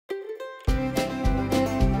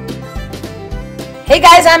Hey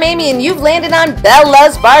guys, I'm Amy and you've landed on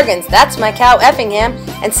Bella's Bargains. That's my cow Effingham,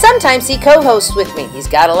 and sometimes he co-hosts with me. He's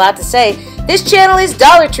got a lot to say. This channel is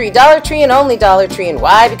Dollar Tree and only Dollar Tree. And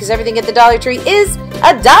why? Because everything at the Dollar Tree is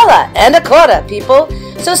 $1.25, people.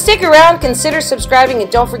 So stick around, consider subscribing, and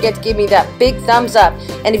don't forget to give me that big thumbs up.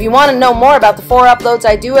 And if you want to know more about the 4 uploads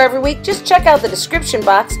I do every week, just check out the description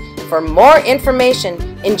box for more information.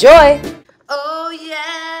 Enjoy! Oh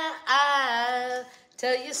yeah, I'll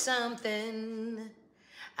tell you something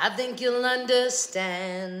I think you'll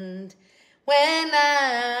understand when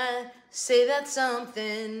I say that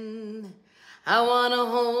something. I want to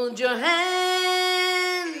hold your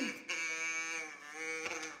hand.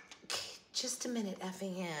 Okay, just a minute,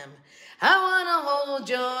 Effingham. I want to hold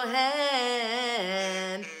your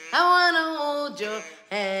hand. I want to hold your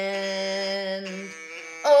hand.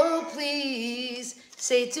 Oh, please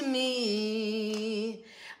say to me,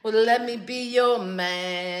 well, let me be your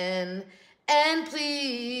man. And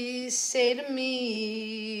please say to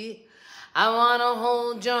me, I want to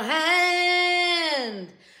hold your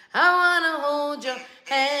hand. I want to hold your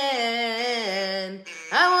hand.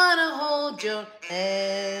 I want to hold your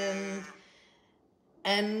hand.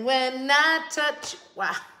 And when I touch,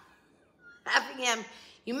 wow, Effingham,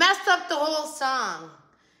 you messed up the whole song.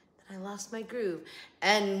 I lost my groove.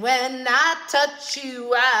 And when I touch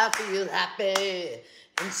you, I feel happy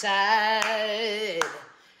inside.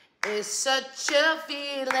 It's such a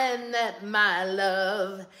feeling that my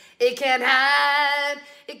love, it can't hide,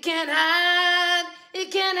 it can't hide,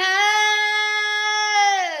 it can't hide.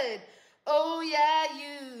 Oh yeah,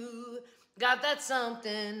 you got that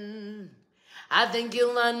something. I think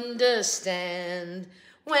you'll understand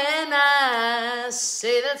when I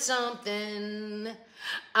say that something.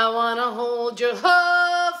 I want to hold your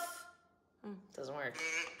hoof. Doesn't work.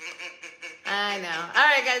 I know. All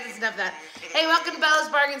right, guys, that's enough of that. Hey, welcome to Bella's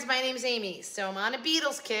Bargains. My name's Amy. So I'm on a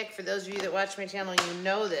Beatles kick. For those of you that watch my channel, you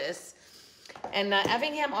know this. And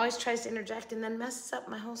Effingham always tries to interject and then messes up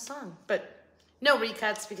my whole song. But no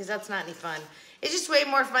recuts because that's not any fun. It's just way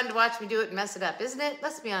more fun to watch me do it and mess it up, isn't it?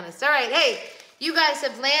 Let's be honest. All right, hey, you guys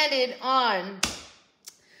have landed on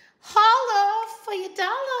Holla for your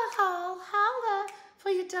dollar haul. Holla for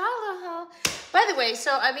your dollar haul. By the way,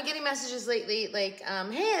 so I've been getting messages lately like,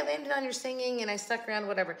 hey, I landed on your singing and I stuck around,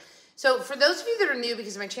 whatever. So for those of you that are new,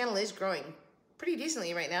 because my channel is growing pretty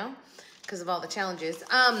decently right now because of all the challenges.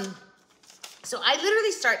 So I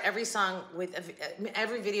literally start every song with,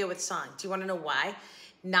 every video with song. Do you want to know why?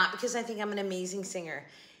 Not because I think I'm an amazing singer.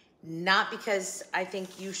 Not because I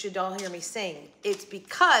think you should all hear me sing. It's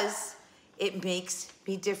because it makes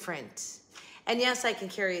me different. And yes, I can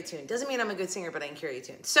carry a tune. Doesn't mean I'm a good singer, but I can carry a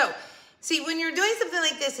tune. So, see, when you're doing something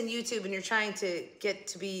like this in YouTube and you're trying to get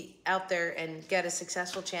to be out there and get a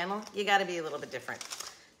successful channel, you got to be a little bit different.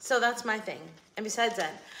 So that's my thing. And besides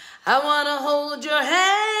that, I want to hold your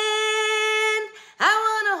hand. I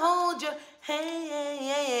want to hold your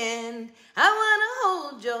hand. I want to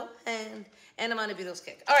hold your hand. And I'm on a Beatles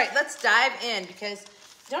kick. All right, let's dive in because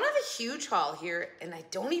I don't have a huge haul here and I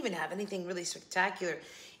don't even have anything really spectacular.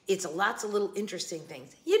 It's lots of little interesting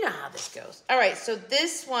things. You know how this goes. All right, so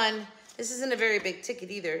this one, this isn't a very big ticket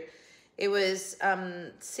either. It was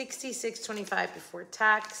 $66.25 before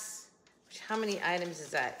tax. How many items is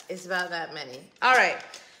that? It's about that many. All right,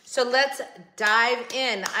 so let's dive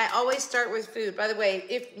in. I always start with food. By the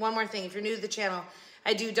way, one more thing, if you're new to the channel,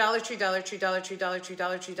 I do Dollar Tree, Dollar Tree, Dollar Tree, Dollar Tree,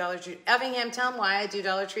 Dollar Tree, Dollar Tree. Effingham, tell them why I do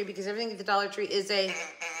Dollar Tree, because everything at the Dollar Tree is a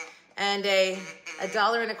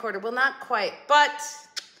 $1.25. Well, not quite, but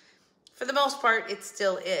for the most part, it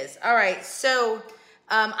still is. All right, so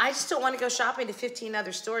I just don't want to go shopping to 15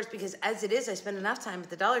 other stores because as it is, I spend enough time at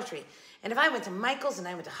the Dollar Tree. And if I went to Michael's and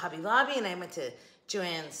I went to Hobby Lobby and I went to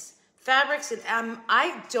Joann's Fabrics, and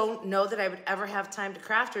I don't know that I would ever have time to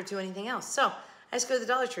craft or do anything else. So I just go to the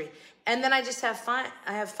Dollar Tree. And then I just have fun.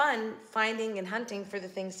 I have fun finding and hunting for the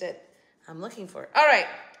things that I'm looking for. All right,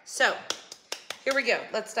 so here we go.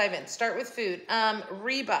 Let's dive in. Start with food.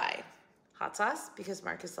 Rebuy hot sauce because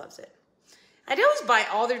Marcus loves it. I always buy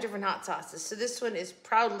all their different hot sauces. So this one is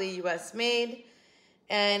proudly U.S. made,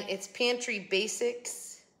 and it's Pantry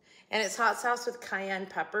Basics, and it's hot sauce with cayenne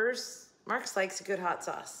peppers. Marcus likes a good hot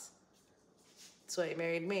sauce. That's why he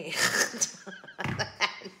married me.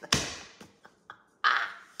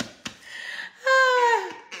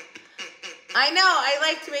 I know, I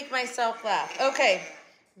like to make myself laugh. Okay,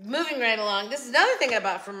 moving right along. This is another thing I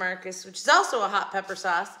bought from Marcus, which is also a hot pepper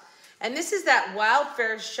sauce. And this is that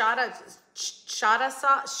Wildfare Shada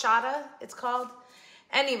sauce, it's called.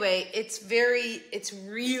 Anyway, it's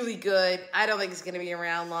really good. I don't think it's gonna be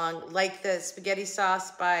around long. Like the spaghetti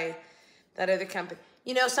sauce by that other company.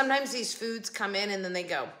 You know, sometimes these foods come in and then they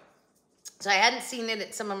go. So I hadn't seen it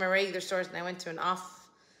at some of my regular stores, and I went to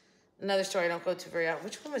another store I don't go to very often.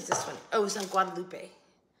 Which one was this one? Oh, it was on Guadalupe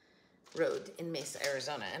Road in Mesa,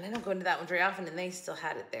 Arizona. And I don't go into that one very often, and they still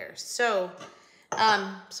had it there. So,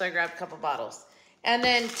 so I grabbed a couple bottles. And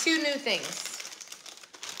then 2 new things.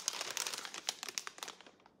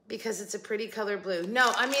 Because it's a pretty color blue.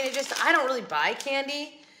 No, I mean, I don't really buy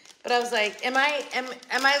candy. But I was like, am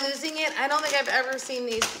I losing it? I don't think I've ever seen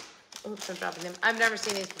these. Oops, I'm dropping them. I've never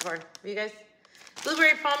seen these before. Have you guys?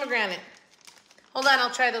 Blueberry pomegranate. Hold on,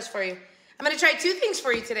 I'll try those for you. I'm gonna try 2 things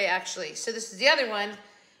for you today, actually. So this is the other one,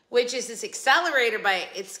 which is this accelerator bite.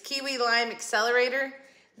 It's kiwi lime accelerator.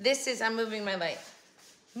 This is, I'm moving my light.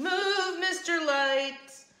 Move, Mr. Light.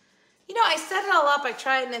 You know, I set it all up, I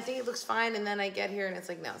try it, and I think it looks fine, and then I get here, and it's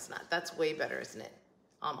like, no, it's not. That's way better, isn't it?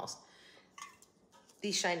 Almost.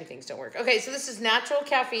 These shiny things don't work. Okay, so this is natural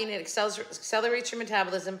caffeine. It accelerates your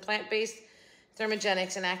metabolism, plant-based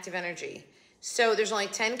thermogenics, and active energy. So there's only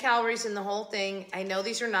 10 calories in the whole thing. I know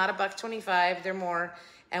these are not $1.25. They're more.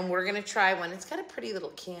 And we're going to try one. It's got a pretty little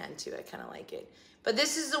can, too. I kind of like it. But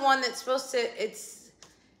this is the one that's supposed to, it's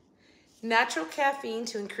natural caffeine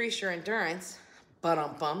to increase your endurance.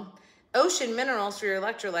 Ba-dum-bum. Ocean minerals for your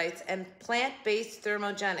electrolytes, and plant-based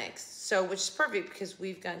thermogenics. So, which is perfect because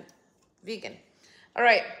we've gone vegan. All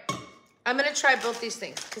right, I'm gonna try both these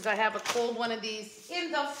things because I have a cold one of these in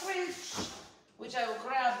the fridge, which I will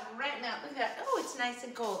grab right now. Look at that. Oh, it's nice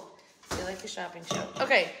and cold. Feel like a shopping show.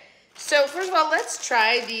 Okay, so first of all, let's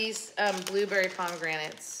try these blueberry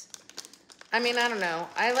pomegranates. I mean, I don't know.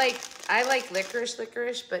 I like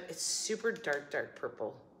licorice, but it's super dark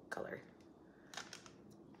purple color.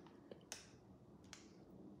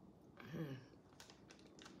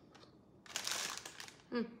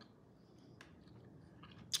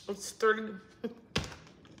 It's 30.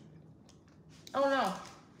 Oh no. I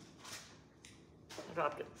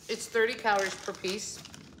dropped it. It's 30 calories per piece.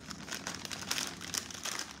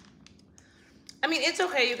 I mean, it's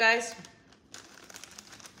okay, you guys.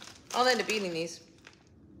 I'll end up eating these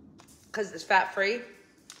because it's fat-free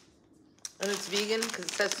and it's vegan because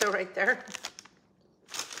it says so right there.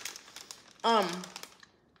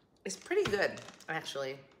 It's pretty good,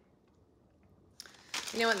 actually.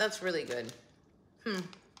 You know what? That's really good.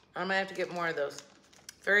 I might have to get more of those.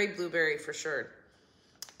 Very blueberry for sure.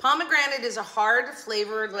 Pomegranate is a hard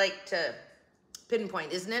flavor, like, to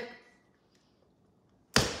pinpoint, isn't it?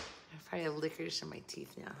 I probably have licorice in my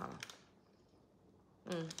teeth now,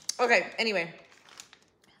 huh? Okay, anyway.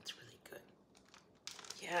 That's really good.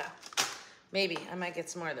 Yeah. Maybe. I might get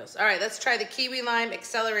some more of those. All right, let's try the kiwi lime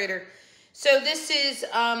accelerator. So this is,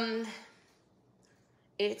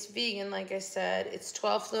 it's vegan, like I said. It's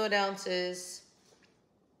 12 fluid ounces.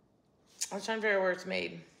 I was trying to figure out where it's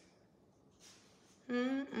made.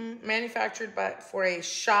 Manufactured for a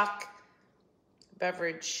shock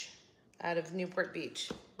beverage out of Newport Beach.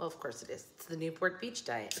 Well, of course it is. It's the Newport Beach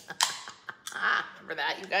diet. Remember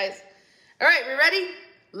that, you guys? All right, we ready?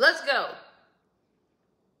 Let's go.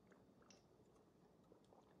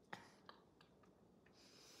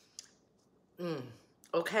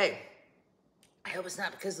 Okay. I hope it's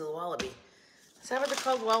not because of the wallaby. Is that what they're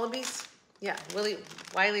called, wallabies? Yeah,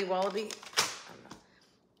 Wiley Wallaby.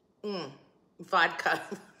 I don't know. Vodka.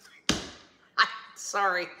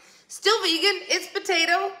 Sorry. Still vegan. It's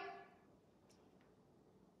potato.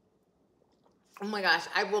 Oh my gosh,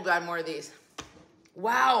 I will buy more of these.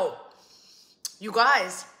 Wow. You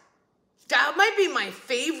guys, that might be my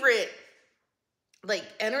favorite, like,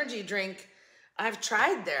 energy drink I've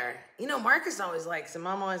tried there. You know, Marcus always likes them.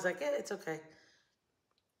 Mom always like, yeah, it's okay.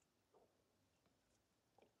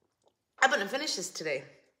 I'm gonna finish this today.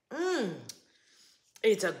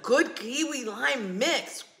 It's a good kiwi lime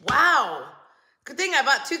mix. Wow. Good thing I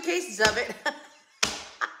bought 2 cases of it.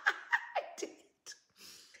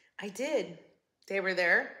 I did. They were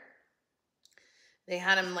there. They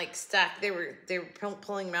had them like stacked. They were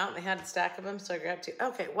pulling them out and they had a stack of them. So I grabbed 2.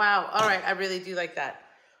 Okay. Wow. All right. I really do like that.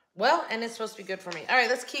 Well, and it's supposed to be good for me. All right.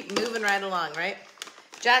 Let's keep moving right along, right?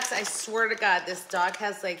 Jax, I swear to God, this dog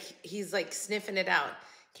has he's sniffing it out.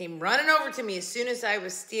 Came running over to me as soon as I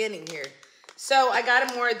was standing here. So I got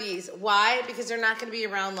him more of these. Why? Because they're not going to be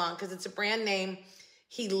around long because it's a brand name.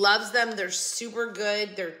 He loves them. They're super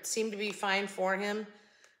good. They seem to be fine for him.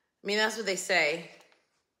 I mean, that's what they say.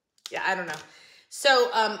 Yeah, I don't know.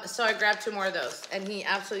 So so I grabbed 2 more of those, and he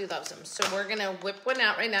absolutely loves them. So we're going to whip one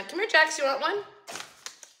out right now. Come here, Jax. You want one?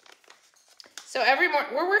 So every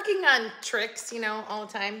morning, we're working on tricks, you know, all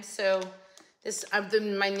the time. So this,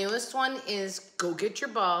 my newest one is go get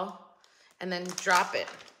your ball and then drop it.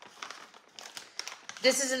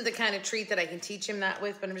 This isn't the kind of treat that I can teach him that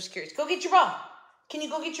with, but I'm just curious. Go get your ball. Can you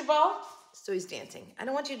go get your ball? So he's dancing. I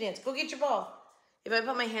don't want you to dance. Go get your ball. If I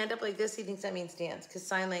put my hand up like this, he thinks that means dance because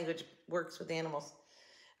sign language works with animals.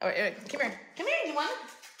 All right, come here. Come here, you want it?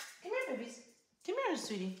 Come here, babies. Come here,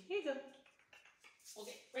 sweetie. Here you go.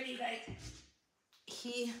 Okay, ready, you guys?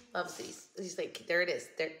 He loves these. He's like, there it is.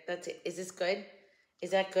 There, that's it. Is this good?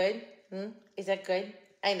 Is that good? Is that good?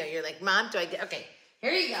 I know, you're like, Mom, do I get, okay,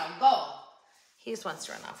 here you go, go. He just wants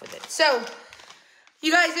to run off with it. So,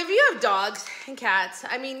 you guys, if you have dogs and cats,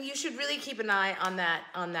 I mean, you should really keep an eye on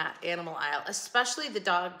that animal aisle, especially the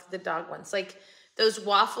dog ones. Like those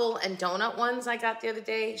waffle and donut ones I got the other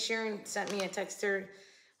day. Sharon sent me a text her.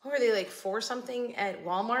 What were they, like $4 something at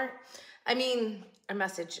Walmart? I mean, a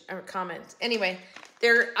message or a comment. Anyway,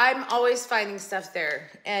 I'm always finding stuff there.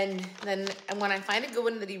 And when I find a good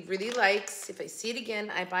one that he really likes, if I see it again,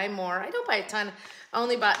 I buy more. I don't buy a ton. I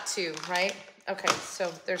only bought 2, right? Okay,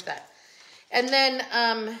 so there's that. And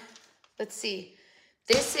then, let's see.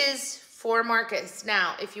 This is for Marcus.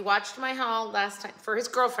 Now, if you watched my haul last time, for his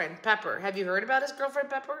girlfriend, Pepper. Have you heard about his girlfriend,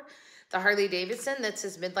 Pepper? The Harley Davidson, that's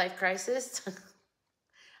his midlife crisis.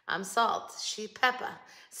 I'm Salt, she Peppa.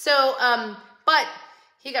 So, but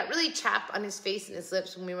he got really chapped on his face and his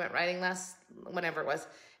lips when we went riding whenever it was.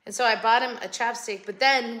 And so I bought him a chapstick, but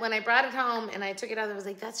then when I brought it home and I took it out, I was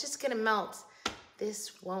like, that's just gonna melt.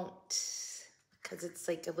 This won't, because it's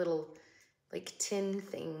like a little like tin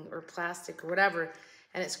thing or plastic or whatever,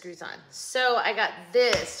 and it screws on. So I got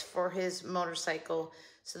this for his motorcycle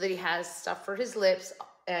so that he has stuff for his lips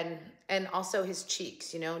and also his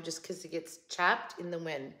cheeks, you know, just because he gets chapped in the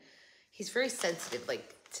wind. He's very sensitive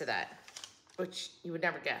like to that, which you would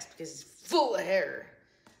never guess because he's full of hair.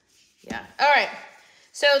 Yeah. All right.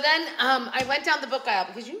 So then I went down the book aisle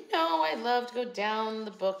because you know I love to go down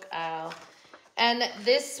the book aisle. And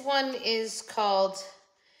this one is called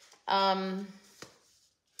Under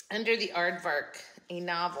the Aardvark, a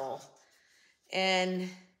novel. And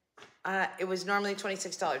it was normally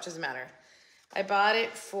 $26, doesn't matter. I bought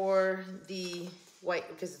it for the white,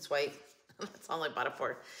 because it's white. That's all I bought it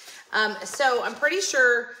for. So I'm pretty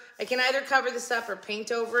sure I can either cover this up or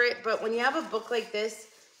paint over it, but when you have a book like this,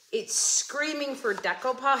 it's screaming for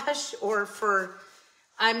decoupage or for,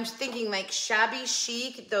 I'm thinking like shabby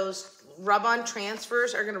chic. Those rub-on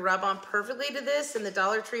transfers are gonna rub on perfectly to this, and the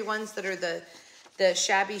Dollar Tree ones that are the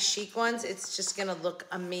shabby chic ones, it's just gonna look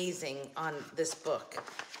amazing on this book.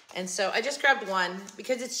 And so I just grabbed one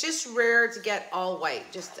because it's just rare to get all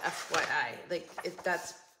white, just FYI. Like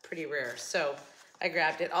that's pretty rare. So I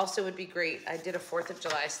grabbed it. Also would be great. I did a 4th of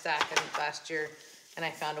July stack last year and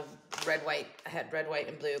I found a red, white. I had red, white,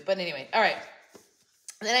 and blue. But anyway, all right.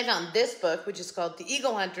 And then I found this book, which is called The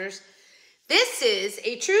Eagle Hunters. This is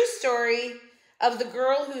a true story of the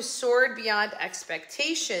girl who soared beyond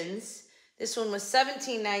expectations. This one was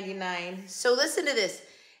 $17.99. So listen to this.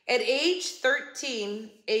 At age 13,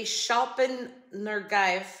 a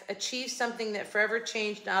Schalpennergeif achieved something that forever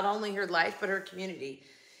changed not only her life, but her community.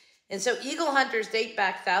 And so eagle hunters date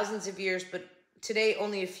back thousands of years, but today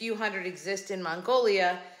only a few hundred exist in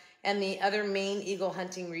Mongolia and the other main eagle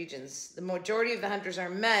hunting regions. The majority of the hunters are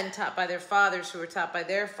men taught by their fathers who were taught by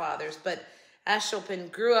their fathers, but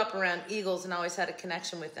Aschalpen grew up around eagles and always had a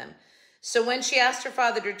connection with them. So when she asked her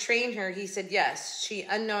father to train her, he said yes. She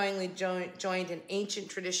unknowingly joined an ancient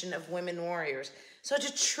tradition of women warriors. So it's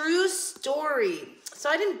a true story.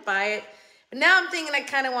 So I didn't buy it, but now I'm thinking I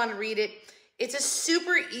kind of want to read it. It's a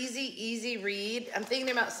super easy read. I'm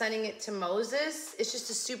thinking about sending it to Moses. It's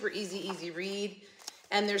just a super easy read.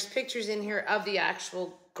 And there's pictures in here of the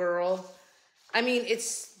actual girl. I mean,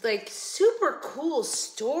 it's like super cool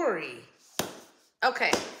story.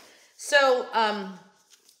 Okay, so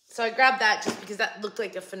I grabbed that just because that looked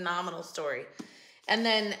like a phenomenal story. And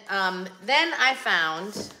then I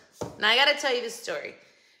found, and I gotta tell you this story.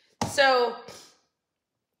 So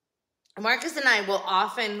Marcus and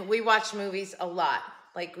I we watch movies a lot.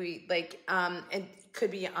 It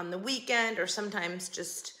could be on the weekend or sometimes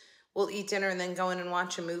just we'll eat dinner and then go in and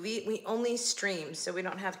watch a movie. We only stream, so we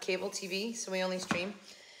don't have cable TV, so we only stream.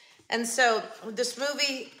 And so this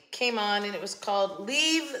movie came on and it was called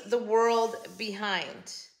Leave the World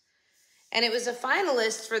Behind. And it was a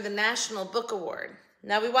finalist for the National Book Award.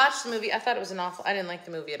 Now we watched the movie. I thought it was I didn't like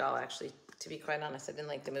the movie at all, actually. To be quite honest, I didn't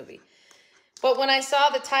like the movie. But when I saw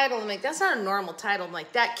the title, I'm like, that's not a normal title. I'm like,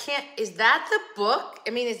 is that the book?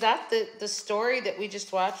 I mean, is that the story that we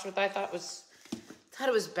just watched, which I thought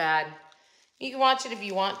it was bad. You can watch it if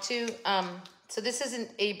you want to. So this isn't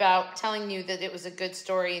about telling you that it was a good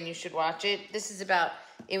story and you should watch it. This is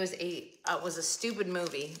it was a stupid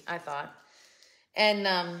movie, I thought. And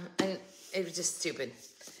It was just stupid.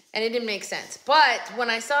 And it didn't make sense. But when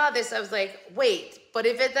I saw this, I was like, wait, but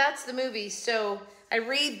that's the movie. So I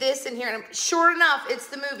read this in here, and sure enough, it's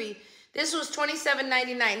the movie. This was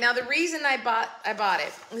 $27.99. Now, the reason I bought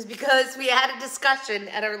it was because we had a discussion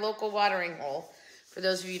at our local watering hole. For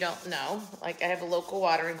those of you who don't know, like I have a local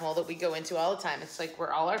watering hole that we go into all the time. It's like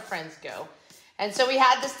where all our friends go. And so we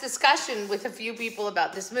had this discussion with a few people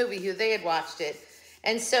about this movie who they had watched it.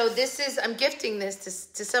 And so I'm gifting this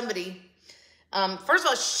to somebody. First of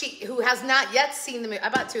all, she who has not yet seen the movie. I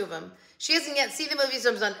bought 2 of them. She hasn't yet seen the movie,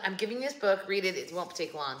 so I'm giving you this book. Read it. It won't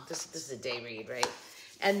take long. This is a day read, right?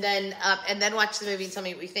 And then watch the movie and tell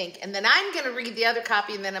me what you think. And then I'm gonna read the other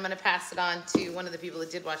copy, and then I'm gonna pass it on to one of the people that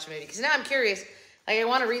did watch the movie. Because now I'm curious. Like I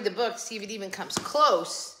want to read the book, see if it even comes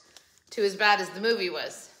close to as bad as the movie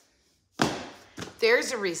was.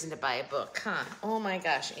 There's a reason to buy a book, huh? Oh my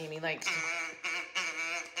gosh, Amy, like.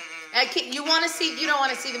 You don't want to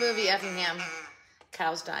see the movie Effingham.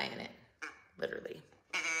 Cows die in it. Literally.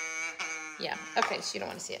 Yeah. Okay, so you don't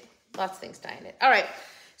want to see it. Lots of things die in it. All right.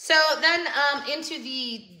 So then into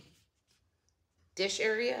the dish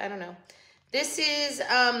area. I don't know. This is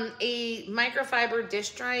a microfiber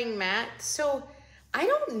dish drying mat. So I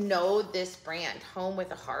don't know this brand, Home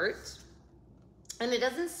with a Heart. And it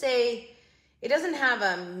doesn't have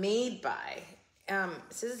a made by. It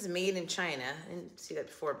says it's made in China. I didn't see that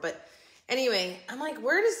before. But anyway, I'm like,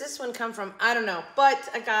 where does this one come from? I don't know. But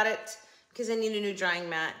I got it because I need a new drying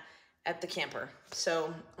mat at the camper.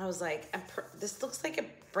 So I was like, this looks like a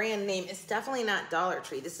brand name. It's definitely not Dollar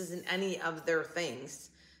Tree. This isn't any of their things.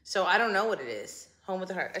 So I don't know what it is. Home with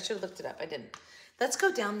a Heart. I should have looked it up. I didn't. Let's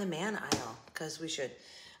go down the man aisle because we should.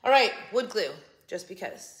 All right, wood glue. Just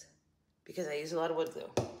because I use a lot of wood glue.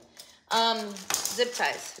 Zip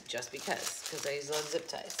ties, just because I use a lot of zip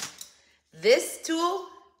ties. This tool,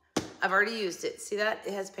 I've already used it. See that?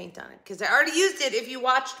 It has paint on it because I already used it. If you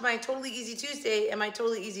watched my Totally Easy Tuesday and my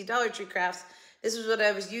Totally Easy Dollar Tree crafts, this is what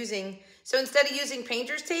I was using. So instead of using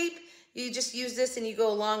painter's tape, you just use this and you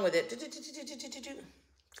go along with it.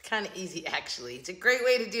 It's kind of easy, actually. It's a great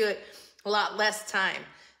way to do it. A lot less time.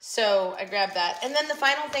 So I grabbed that. And then the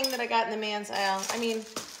final thing that I got in the man's aisle, I mean,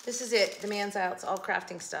 this is it. The man's aisle, it's all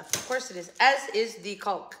crafting stuff. Of course it is. As is the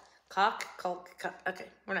caulk. Okay,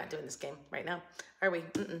 we're not doing this game right now, are we?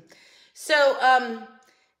 So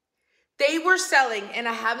they were selling, and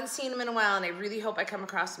I haven't seen them in a while, and I really hope I come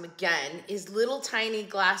across them again, is little tiny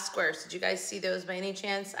glass squares. Did you guys see those by any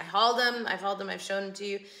chance? I've hauled them, I've shown them to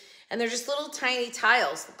you. And they're just little tiny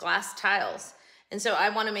tiles, glass tiles. And so I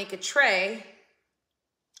want to make a tray,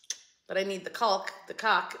 but I need the caulk.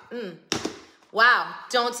 Wow,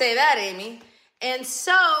 don't say that, Amy. And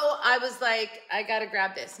so I was like, I gotta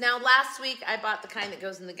grab this. Now, last week I bought the kind that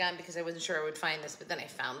goes in the gun because I wasn't sure I would find this, but then I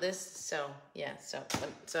found this. So yeah, so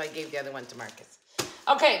I gave the other one to Marcus.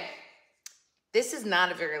 Okay, this is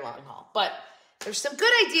not a very long haul, but there's some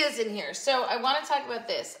good ideas in here. So I want to talk about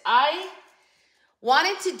this. I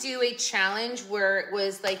wanted to do a challenge where it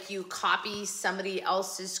was like you copy somebody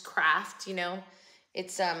else's craft, you know.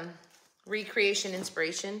 It's recreation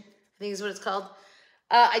inspiration, I think is what it's called.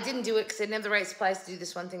 I didn't do it because I didn't have the right supplies to do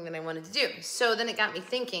this one thing that I wanted to do. So then it got me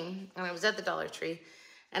thinking, and I was at the Dollar Tree,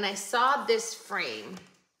 and I saw this frame.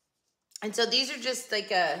 And so these are just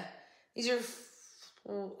like these are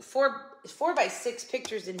four by 6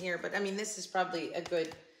 pictures in here, but I mean, this is probably a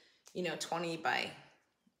good, 20 by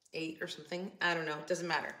 8 or something. I don't know, it doesn't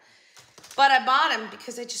matter. But I bought them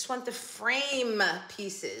because I just want the frame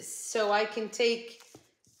pieces so I can take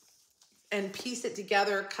and piece it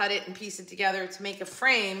together, cut it and piece it together to make a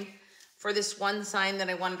frame for this one sign that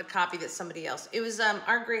I wanted to copy that somebody else. It was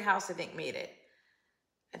Our Gray House, I think, made it.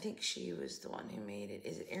 I think she was the one who made it.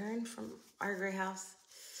 Is it Erin from Our Gray House?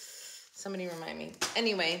 Somebody remind me.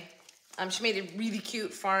 Anyway, she made a really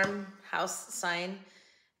cute farmhouse sign.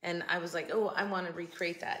 And I was like, oh, I want to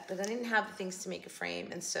recreate that. But I didn't have the things to make a frame.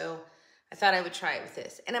 And so I thought I would try it with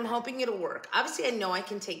this. And I'm hoping it'll work. Obviously, I know I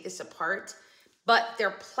can take this apart. But they're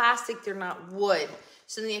plastic, they're not wood.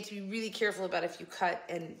 So then you have to be really careful about if you cut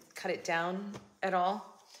it down at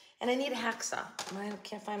all. And I need a hacksaw. I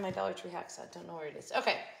can't find my Dollar Tree hacksaw. Don't know where it is.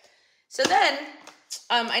 Okay. So then,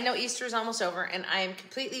 I know Easter is almost over, and I am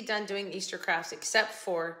completely done doing Easter crafts except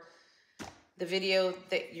for the video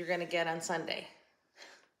that you're going to get on Sunday.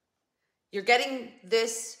 You're getting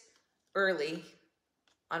this early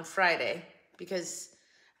on Friday because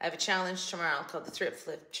I have a challenge tomorrow called the Thrift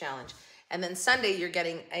Flip Challenge. And then Sunday, you're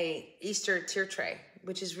getting a Easter tier tray,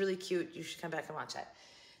 which is really cute. You should come back and watch that.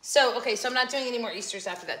 So, okay, so I'm not doing any more Easters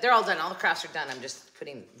after that. They're all done. All the crafts are done. I'm just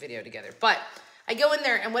putting video together. But I go in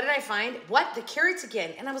there, and what did I find? What? The carrots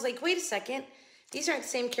again. And I was like, wait a second. These aren't the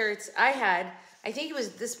same carrots I had. I think it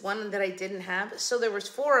was this one that I didn't have. So there was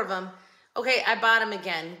 4 of them. Okay, I bought them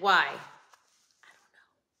again. Why?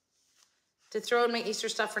 To throw in my Easter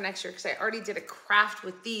stuff for next year because I already did a craft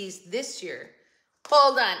with these this year.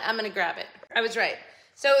 Hold on, I'm gonna grab it. I was right.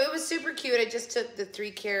 So it was super cute. I just took the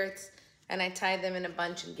 3 carrots and I tied them in a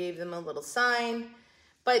bunch and gave them a little sign.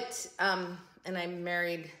 But, and I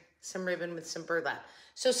married some ribbon with some burlap.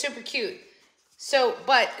 So super cute. So,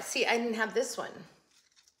 but see, I didn't have this one.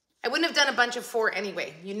 I wouldn't have done a bunch of 4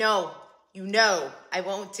 anyway. You know, I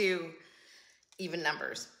won't do even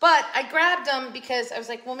numbers. But I grabbed them because I was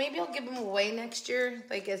like, well, maybe I'll give them away next year,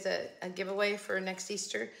 like as a giveaway for next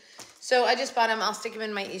Easter. So I just bought them. I'll stick them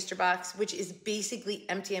in my Easter box, which is basically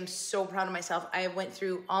empty. I'm so proud of myself. I went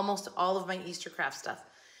through almost all of my Easter craft stuff,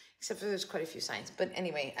 except for there's quite a few signs. But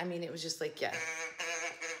anyway, I mean, it was just like, yeah.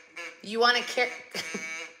 You want a carrot?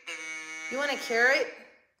 You want a carrot?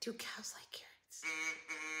 Do cows like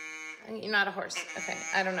carrots? You're not a horse. Okay,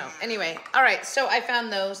 I don't know. Anyway, all right, so I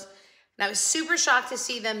found those. And I was super shocked to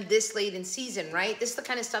see them this late in season, right? This is the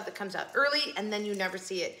kind of stuff that comes out early and then you never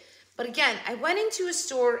see it. But again, I went into a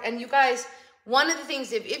store and you guys, one of the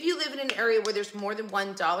things, if you live in an area where there's more than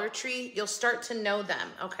one Dollar Tree, you'll start to know them,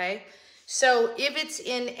 okay? So if it's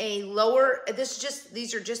in a lower,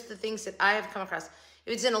 these are just the things that I have come across.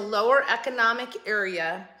 If it's in a lower economic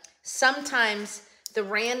area, sometimes the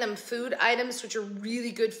random food items, which are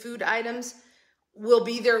really good food items, will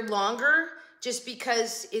be there longer just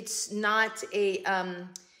because it's not a,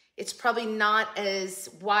 it's probably not as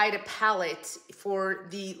wide a palette for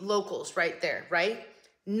the locals right there, right?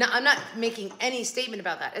 No, I'm not making any statement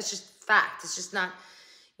about that. It's just fact. It's just not,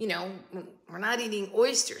 you know, we're not eating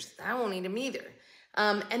oysters. I won't eat them either.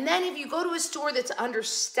 And then if you go to a store that's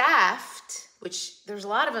understaffed, which there's a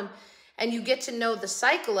lot of them, and you get to know the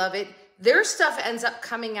cycle of it, their stuff ends up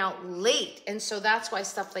coming out late. And so that's why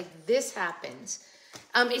stuff like this happens.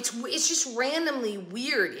 It's just randomly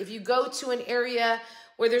weird. If you go to an area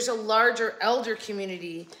where there's a larger elder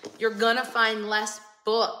community, you're gonna find less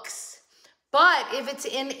books. But if it's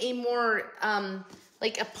in a more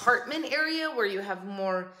like apartment area where you have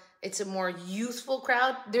more, it's a more youthful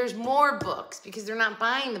crowd, there's more books because they're not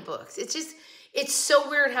buying the books. It's just, it's so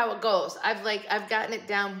weird how it goes. I've gotten it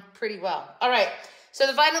down pretty well. All right, so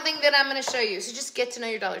the final thing that I'm gonna show you, so just get to know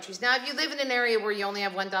your Dollar Trees. Now, if you live in an area where you only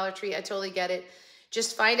have one Dollar Tree, I totally get it.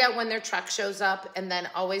 Just find out when their truck shows up and then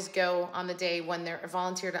always go on the day when they're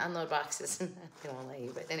volunteer to unload boxes. They won't let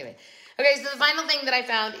you, but anyway. Okay, so the final thing that I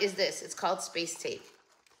found is this. It's called space tape.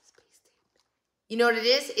 You know what it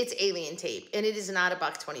is? It's alien tape, and it is not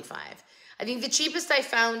 $1.25. I think the cheapest I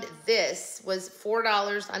found this was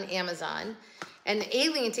 $4 on Amazon, and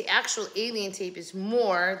actual alien tape is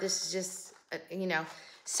more. This is just, you know.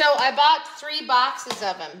 So I bought 3 boxes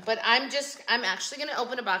of them, but I'm actually going to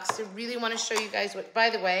open a box to really want to show you guys what, by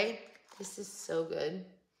the way, this is so good.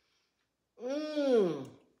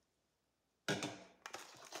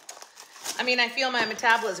 I mean, I feel my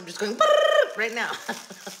metabolism just going right now.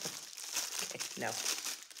 Okay, no.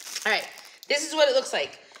 All right, this is what it looks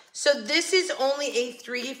like. So this is only a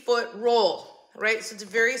 3-foot roll, right? So it's a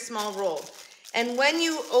very small roll. And when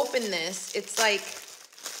you open this, it's like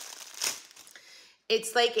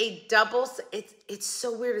a double, it's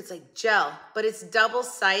so weird. It's like gel, but it's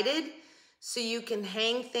double-sided. So you can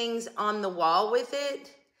hang things on the wall with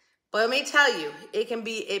it. But let me tell you, it can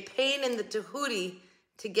be a pain in the tahootie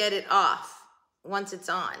to get it off once it's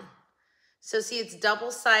on. So see, it's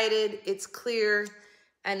double-sided, it's clear,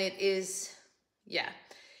 and it is, yeah.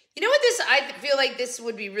 You know what I feel like this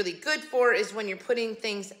would be really good for is when you're putting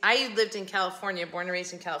things, I lived in California, born and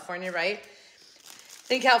raised in California, right?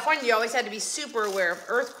 In California, you always had to be super aware of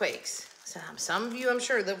earthquakes. Some of you, I'm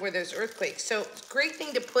sure, live where there's earthquakes. So it's a great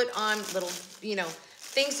thing to put on little, you know,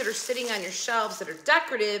 things that are sitting on your shelves that are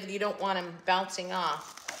decorative. You don't want them bouncing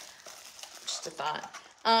off. Just a thought.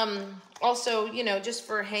 Also, you know, just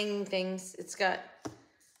for hanging things, it's got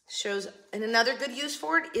shows. And another good use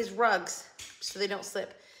for it is rugs, so they don't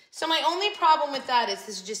slip. So my only problem with that is,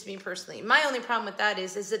 this is just me personally, my only problem with that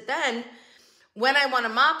is that then when I want to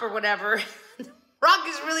mop or whatever, rug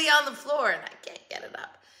is really on the floor and I can't get it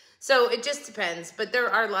up. So it just depends, but there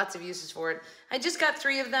are lots of uses for it. I just got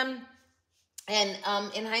 3 of them. And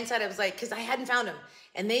in hindsight, I was like, because I hadn't found them.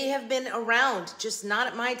 And they have been around, just not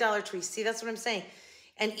at my Dollar Tree. See, that's what I'm saying.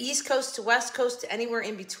 And East Coast to West Coast to anywhere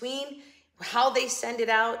in between, how they send it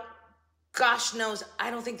out, gosh knows,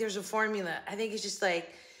 I don't think there's a formula. I think it's just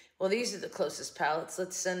like, well, these are the closest pallets.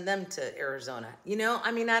 Let's send them to Arizona. You know,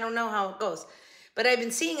 I mean, I don't know how it goes. But I've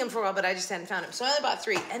been seeing them for a while, but I just hadn't found them. So I only bought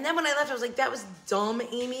 3. And then when I left, I was like, that was dumb,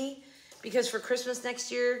 Amy. Because for Christmas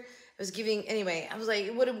next year, was giving, anyway, I was like,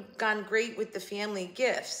 it would have gone great with the family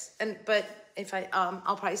gifts. But if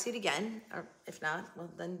I'll probably see it again, or if not, well,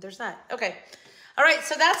 then there's that. Okay. All right,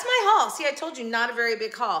 so that's my haul. See, I told you, not a very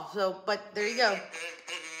big haul. So, but there you go.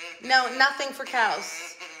 No, nothing for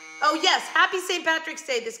cows. Oh, yes, happy St. Patrick's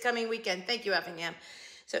Day this coming weekend. Thank you, Effingham.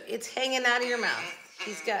 So it's hanging out of your mouth.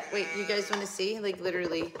 He's got, wait, you guys want to see? Like,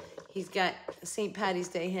 literally, he's got St. Patty's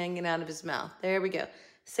Day hanging out of his mouth. There we go.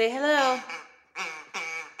 Say hello.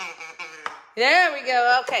 There we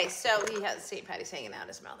go. Okay, so he has St. Patty's hanging out of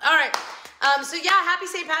his mouth. All right. So yeah, happy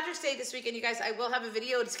St. Patrick's Day this weekend, you guys. I will have a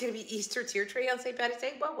video. It's going to be Easter tier tree on St. Patty's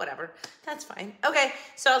Day. Well, whatever. That's fine. Okay,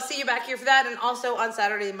 so I'll see you back here for that. And also on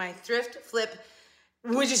Saturday, my thrift flip,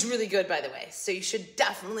 which is really good, by the way. So you should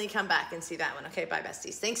definitely come back and see that one. Okay, bye,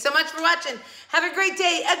 besties. Thanks so much for watching. Have a great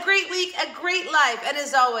day, a great week, a great life. And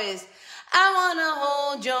as always, I want to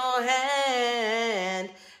hold your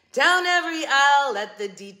hand down every aisle at the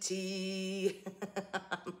DT.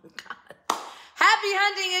 God. Happy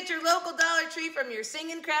hunting at your local Dollar Tree from your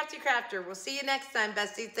singing crafty crafter. We'll see you next time,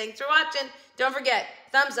 besties. Thanks for watching. Don't forget,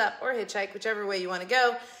 thumbs up or hitchhike, whichever way you want to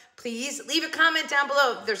go. Please leave a comment down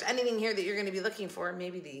below if there's anything here that you're going to be looking for.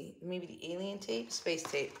 Maybe the alien tape, space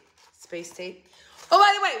tape. Oh,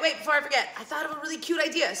 by the way, wait, before I forget, I thought of a really cute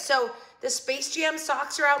idea. So the Space Jam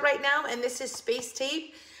socks are out right now, and this is space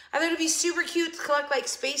tape. I thought it'd be super cute to collect like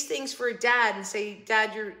space things for a dad and say,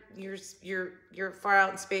 Dad, you're far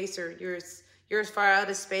out in space, or you're as far out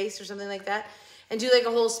as space, or something like that, and do like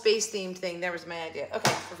a whole space themed thing. That was my idea.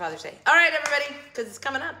 Okay, for Father's Day. All right, everybody, because it's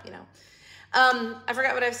coming up, you know. I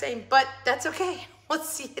forgot what I was saying, but that's okay. We'll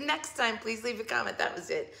see you next time. Please leave a comment. That was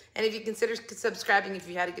it. And if you consider subscribing if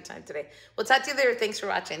you had a good time today. We'll talk to you later. Thanks for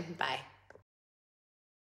watching. Bye.